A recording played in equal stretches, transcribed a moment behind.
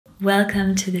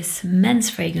Welcome to this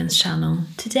men's fragrance channel.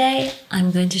 Today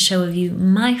I'm going to share with you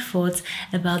my thoughts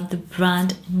about the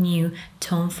brand new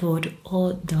Tom Ford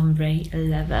Eau d'Ombre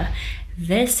leather.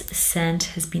 This scent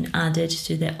has been added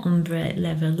to the ombre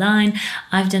leather line.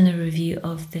 I've done a review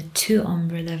of the two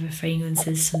ombre leather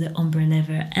fragrances, so the ombre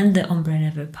leather and the ombre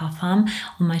leather parfum,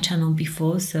 on my channel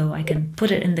before, so I can put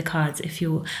it in the cards if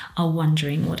you are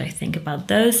wondering what I think about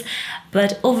those.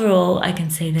 But overall, I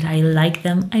can say that I like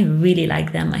them. I really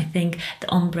like them. I think the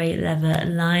ombre leather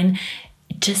line,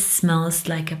 it just smells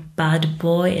like a bad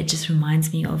boy. It just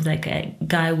reminds me of like a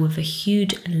guy with a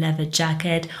huge leather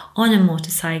jacket on a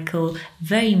motorcycle,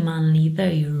 very manly,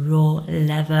 very raw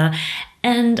leather.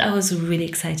 And I was really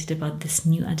excited about this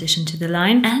new addition to the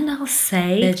line. And I'll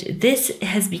say that this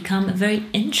has become a very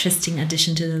interesting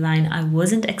addition to the line. I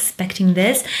wasn't expecting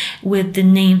this with the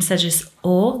name such as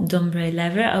Eau d'Ombre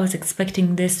leather. I was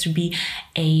expecting this to be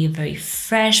a very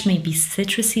fresh, maybe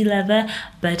citrusy leather,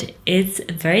 but it's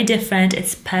very different.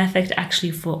 It's perfect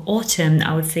actually for autumn,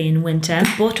 I would say, in winter.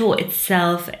 The bottle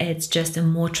itself, it's just a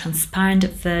more transparent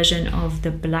version of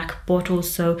the black bottle.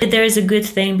 So there is a good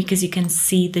thing because you can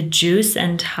see the juice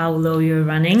and how low you're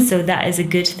running, so that is a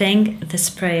good thing. The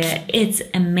sprayer, it's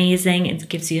amazing. It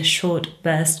gives you a short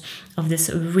burst of this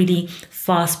really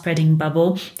fast spreading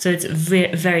bubble, so it's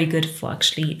very good for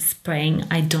actually spraying.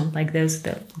 I don't like those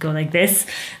that go like this,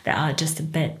 that are just a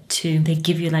bit too, they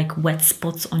give you like wet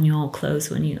spots on your clothes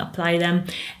when you apply them.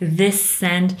 This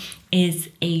scent is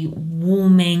a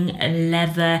warming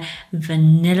leather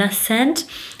vanilla scent.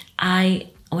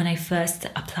 When I first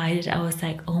applied it, I was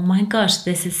like, oh my gosh,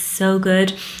 this is so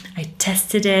good. I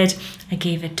tested it. I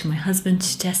gave it to my husband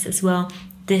to test as well.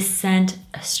 This scent,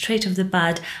 straight off the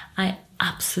bat, I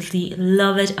absolutely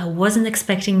love it. I wasn't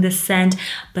expecting this scent,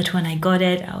 but when I got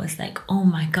it, I was like, oh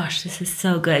my gosh, this is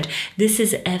so good. This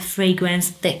is a fragrance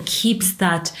that keeps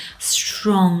that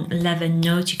strong leather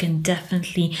note. You can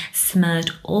definitely smell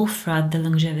it all throughout the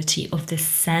longevity of this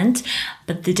scent.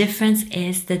 But the difference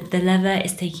is that the leather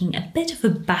is taking a bit of a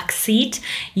back seat.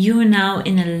 You're now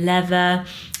in a leather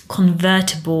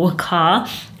convertible car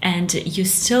and you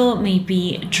still may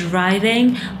be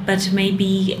driving, but maybe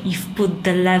you've put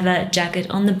the leather jacket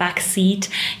on the back seat.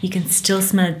 You can still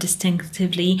smell it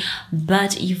distinctively,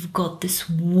 but you've got this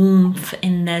warmth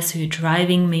in there. So you're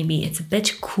driving, maybe it's a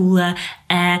bit cooler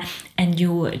air, and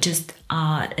you just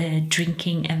are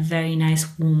drinking a very nice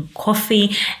warm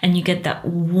coffee, and you get that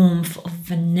warmth of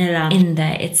vanilla in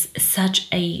there. It's such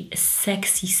a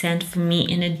sexy scent for me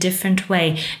in a different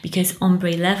way, because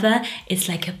ombre leather is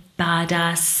like a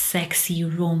badass, sexy,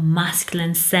 raw,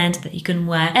 masculine scent that you can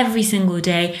wear every single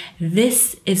day.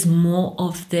 This is more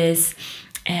of this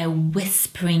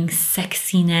whispering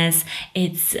sexiness.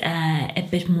 It's a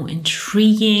bit more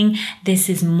intriguing. This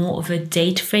is more of a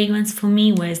date fragrance for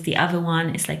me, whereas the other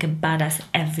one is like a badass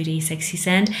everyday sexy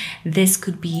scent. This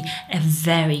could be a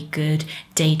very good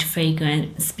date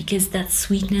fragrance because that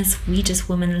sweetness, we just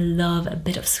women love a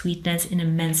bit of sweetness in a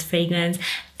men's fragrance.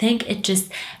 I think it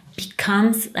just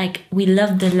becomes like, we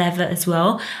love the leather as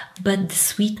well, but the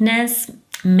sweetness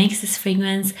makes this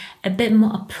fragrance a bit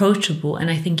more approachable, and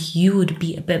I think you would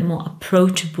be a bit more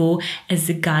approachable as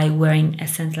a guy wearing a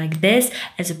scent like this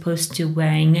as opposed to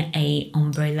wearing a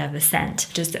ombre leather scent,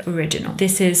 just the original.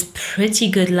 This is pretty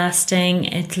good lasting.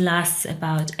 It lasts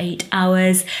about 8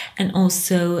 hours, and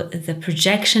also the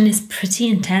projection is pretty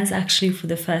intense actually for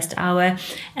the first hour,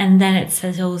 and then it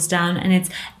settles down and it's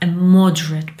a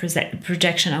moderate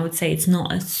projection. I would say it's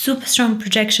not a super strong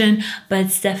projection, but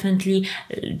it's definitely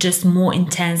just more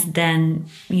intense than,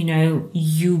 you know,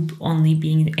 you only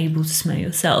being able to smell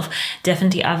yourself.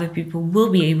 Definitely other people will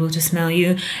be able to smell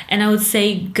you, and I would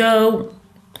say go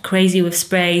crazy with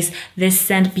sprays. This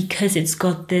scent, because it's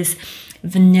got this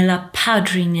vanilla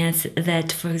powderiness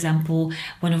that, for example,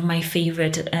 one of my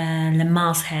favorite Le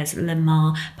Mars has, Le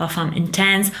Mars Parfum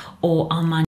Intense or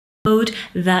Armani Code,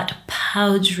 that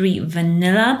powdery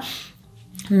vanilla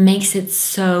makes it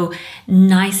so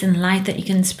nice and light that you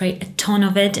can spray a ton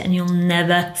of it and you'll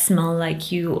never smell like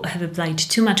you have applied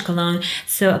too much cologne.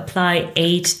 So apply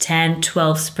 8, 10,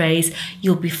 12 sprays,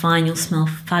 you'll be fine, you'll smell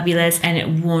fabulous, and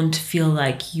it won't feel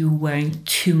like you're wearing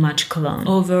too much cologne.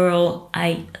 Overall,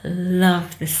 I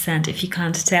love this scent. If you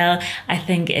can't tell, I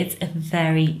think it's a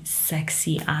very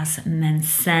sexy ass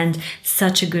men's scent.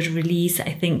 Such a good release.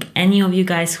 I think any of you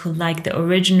guys who like the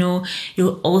original,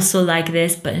 you'll also like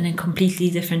this, but in a completely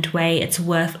different way. It's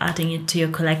worth adding it to your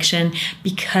collection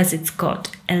because it's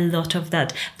got a lot of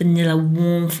that vanilla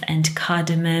warmth and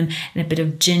cardamom and a bit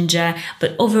of ginger,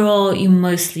 but overall you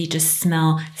mostly just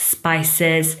smell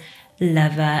spices,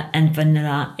 leather and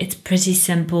vanilla. It's pretty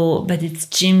simple, but it's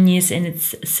genius in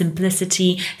its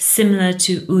simplicity, similar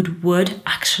to oud wood.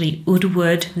 Actually, oud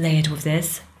wood layered with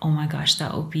this. Oh my gosh,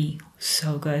 that would be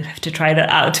so good. I have to try that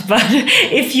out. But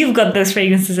if you've got those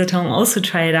fragrances at home, also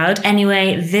try it out.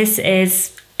 Anyway, this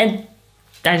is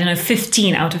I don't know,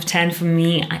 15 out of 10 for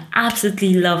me. I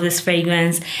absolutely love this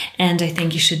fragrance, and I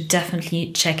think you should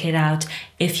definitely check it out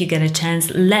if you get a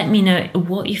chance. Let me know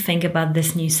what you think about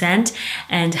this new scent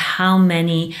and how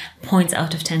many points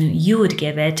out of 10 you would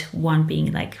give it. 1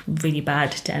 being like really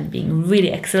bad, 10 being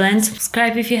really excellent.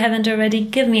 Subscribe if you haven't already.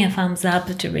 Give me a thumbs up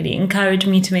to really encourage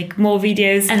me to make more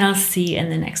videos, and I'll see you in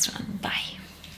the next one. Bye.